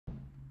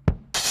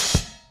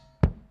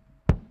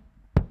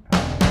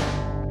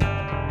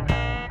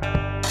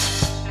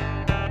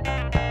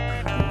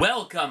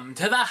Welcome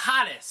to the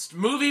hottest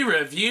movie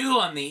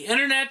review on the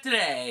internet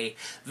today,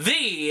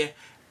 the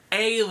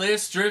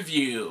A-List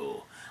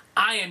Review.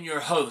 I am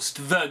your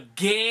host, the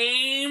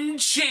Game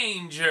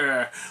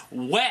Changer,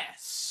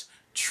 Wes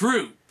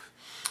Troop.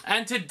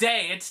 And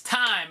today it's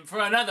time for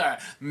another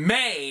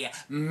May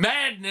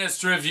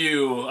Madness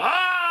review.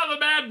 The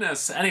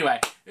madness!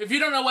 Anyway, if you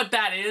don't know what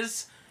that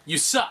is, you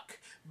suck.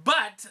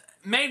 But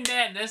May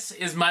Madness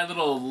is my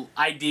little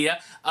idea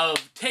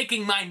of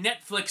taking my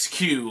Netflix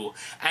queue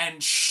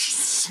and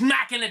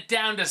smacking it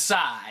down to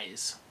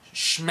size.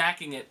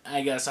 Smacking it,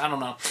 I guess, I don't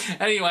know.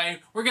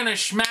 Anyway, we're gonna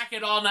smack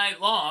it all night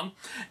long,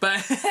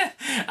 but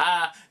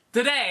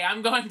today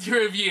I'm going to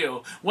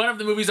review one of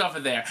the movies off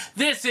of there.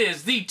 This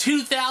is the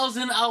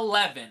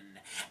 2011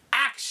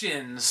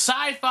 action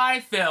sci-fi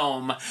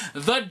film,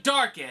 The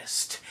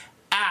Darkest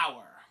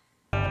Hour.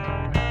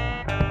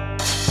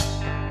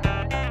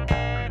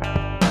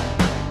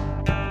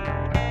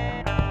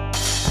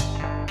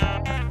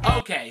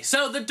 Okay,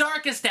 so The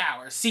Darkest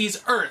Hour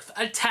sees Earth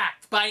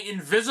attacked by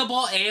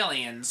invisible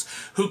aliens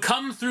who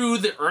come through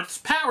the Earth's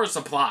power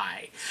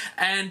supply,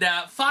 and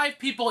 5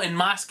 people in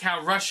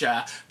Moscow,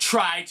 Russia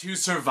try to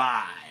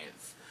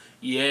survive.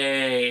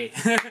 Yay.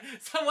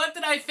 So what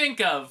did I think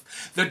of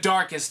The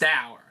Darkest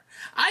Hour?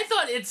 I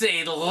thought it's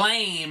a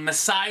lame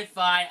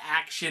sci-fi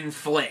action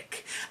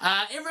flick.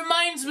 It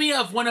reminds me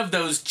of one of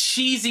those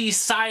cheesy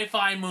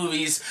sci-fi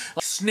movies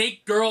like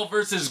Snake Girl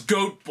vs.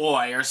 Goat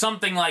Boy or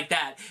something like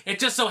that. It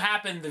just so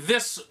happened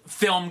this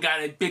film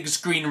got a big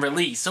screen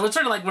release, so it's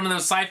sort of like one of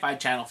those Sci-Fi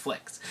Channel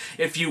flicks,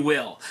 if you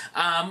will.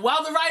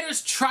 While the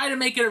writers try to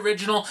make it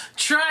original,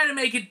 try to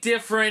make it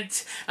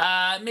different,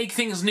 make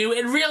things new,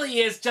 it really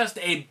is just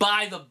a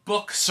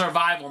by-the-book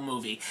survival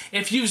movie.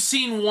 If you've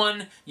seen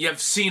one, you've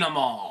seen them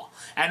all.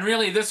 And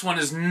really, this one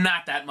is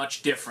not that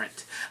much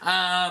different.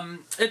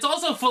 It's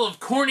also full of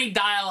corny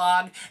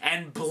dialogue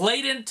and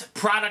blatant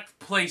product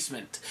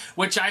placement,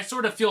 which I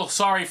sort of feel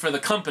sorry for the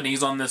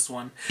companies on this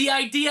one. The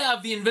idea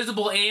of the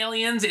invisible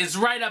aliens is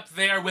right up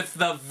there with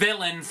the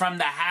villain from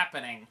The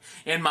Happening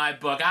in my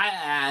book.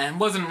 I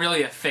wasn't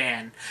really a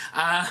fan.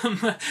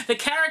 The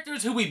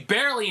characters who we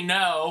barely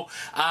know,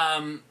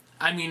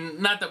 I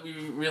mean, not that we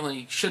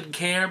really should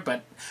care,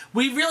 but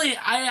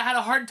I had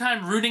a hard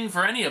time rooting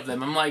for any of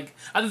them. I'm like,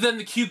 other than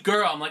the cute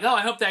girl, I'm like, oh,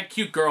 I hope that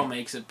cute girl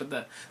makes it, but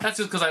that's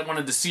just because I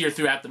wanted to see her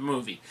throughout the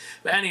movie.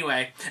 But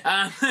anyway,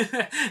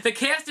 the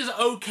cast is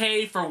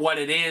okay for what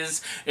it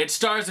is. It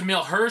stars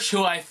Emil Hirsch,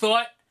 who I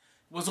thought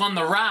was on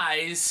the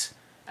rise,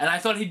 and I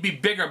thought he'd be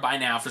bigger by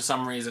now for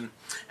some reason.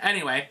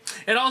 Anyway,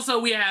 and also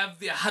we have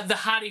the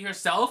hottie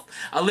herself,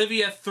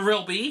 Olivia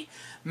Thirlby,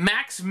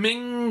 Max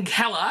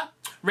Minghella,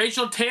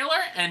 Rachel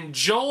Taylor, and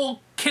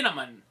Joel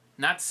Kinnaman.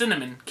 Not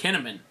Cinnamon,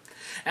 Kinnaman.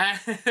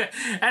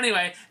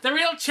 Anyway, the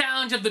real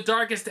challenge of The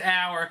Darkest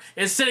Hour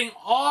is sitting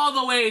all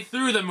the way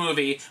through the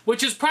movie,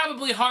 which is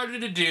probably harder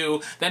to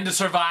do than to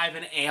survive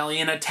an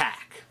alien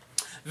attack.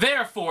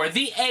 Therefore,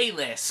 the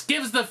A-List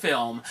gives the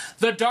film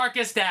The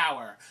Darkest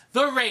Hour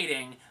the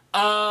rating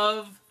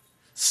of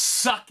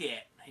Suck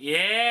It.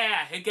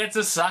 Yeah, it gets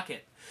a suck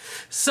it.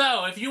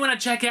 So, if you want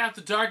to check out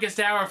The Darkest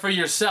Hour for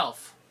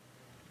yourself,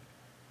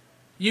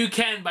 you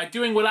can by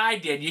doing what I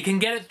did. You can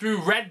get it through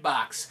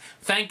Redbox.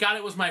 Thank God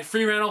it was my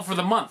free rental for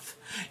the month.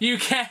 You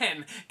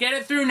can get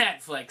it through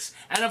Netflix,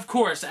 and of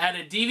course at a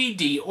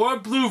DVD or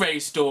Blu-ray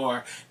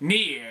store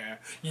near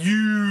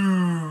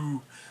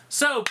you.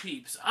 So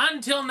peeps,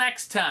 until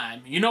next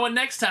time, you know what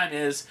next time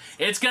is?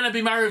 It's gonna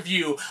be my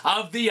review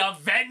of The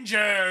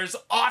Avengers.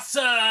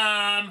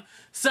 Awesome!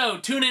 So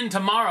tune in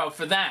tomorrow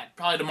for that,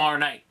 probably tomorrow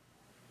night.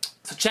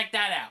 So check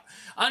that out.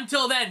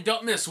 Until then,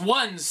 don't miss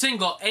one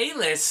single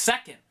A-List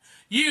second.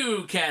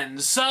 You can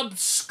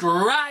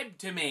subscribe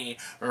to me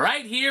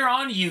right here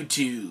on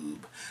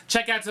YouTube.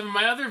 Check out some of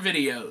my other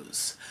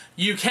videos.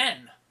 You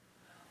can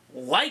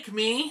like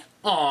me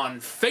on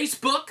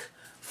Facebook,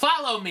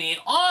 follow me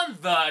on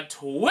the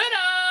Twitter,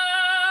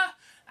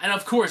 and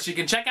of course you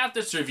can check out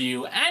this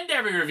review and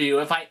every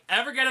review, if I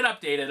ever get it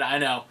updated, I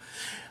know,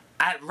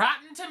 at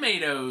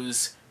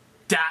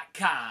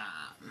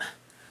RottenTomatoes.com.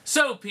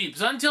 So peeps,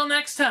 until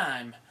next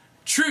time,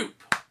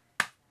 Troop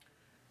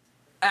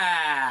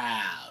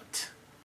out.